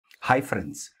Hi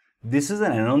friends, this is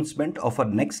an announcement of our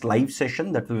next live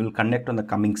session that we will conduct on the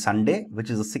coming Sunday, which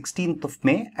is the 16th of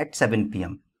May at 7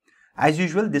 p.m. As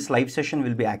usual, this live session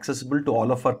will be accessible to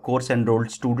all of our course enrolled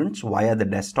students via the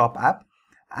desktop app,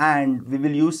 and we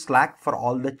will use Slack for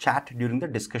all the chat during the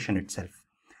discussion itself.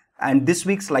 And this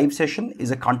week's live session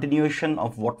is a continuation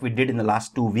of what we did in the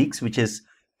last 2 weeks, which is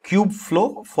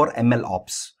KubeFlow for ML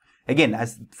Ops. Again,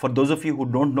 as for those of you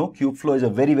who don't know, KubeFlow is a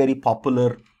very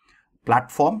popular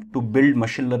platform to build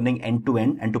machine learning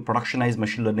end-to-end and to productionize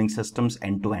machine learning systems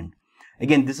end-to-end.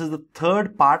 Again, this is the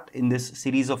third part in this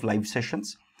series of live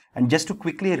sessions. And just to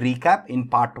quickly recap, in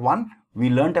part 1, we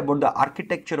learned about the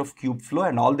architecture of KubeFlow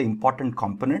and all the important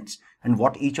components and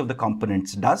what each of the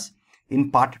components does. In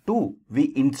part 2,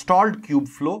 we installed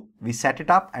KubeFlow, we set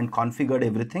it up and configured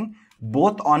everything,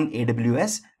 both on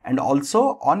AWS and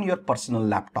also on your personal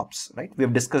laptops, right? We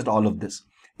have discussed all of this.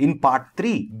 In part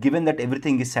 3, given that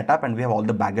everything is set up and we have all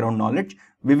the background knowledge,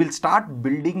 we will start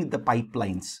building the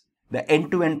pipelines, the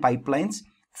end-to-end pipelines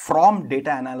from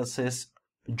data analysis,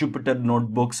 Jupyter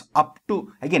notebooks, up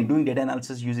to, again, doing data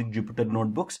analysis using Jupyter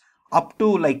notebooks, up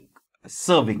to like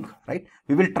serving, right?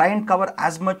 We will try and cover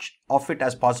as much of it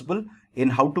as possible in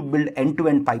how to build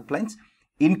end-to-end pipelines.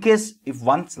 In case if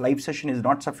one's live session is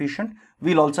not sufficient,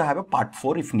 we'll also have a part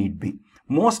 4 if need be.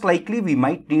 Most likely, we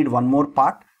might need one more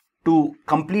part to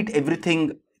complete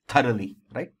everything thoroughly,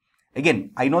 right?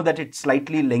 Again, I know that it's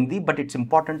slightly lengthy, but it's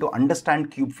important to understand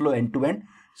KubeFlow end-to-end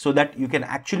so that you can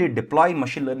actually deploy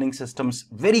machine learning systems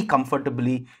very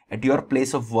comfortably at your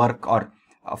place of work or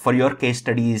for your case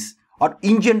studies, or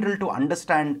in general to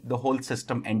understand the whole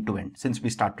system end-to-end since we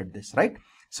started this, right?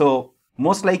 So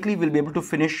most likely we'll be able to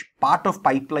finish part of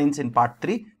pipelines in part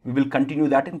 3. We will continue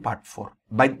that in part 4.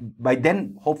 By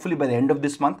then, hopefully by the end of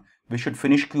this month, we should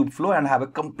finish KubeFlow and have a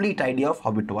complete idea of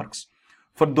how it works.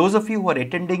 For those of you who are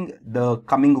attending the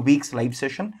coming week's live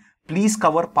session, please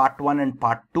cover part 1 and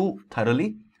part 2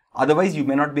 thoroughly. Otherwise, you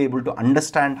may not be able to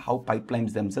understand how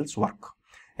pipelines themselves work.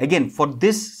 Again, for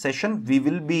this session, we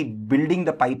will be building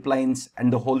the pipelines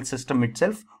and the whole system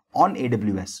itself on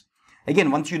AWS.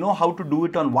 Again, once you know how to do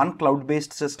it on one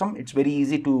cloud-based system, it's very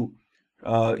easy to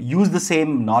use the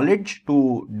same knowledge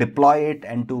to deploy it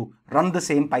and to run the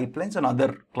same pipelines on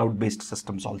other cloud-based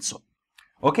systems also.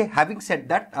 Okay, having said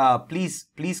that, please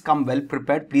come well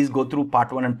prepared. Please go through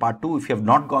part 1 and part 2 if you have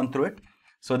not gone through it,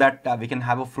 so that we can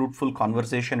have a fruitful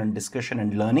conversation and discussion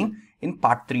and learning in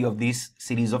part 3 of these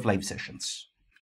series of live sessions.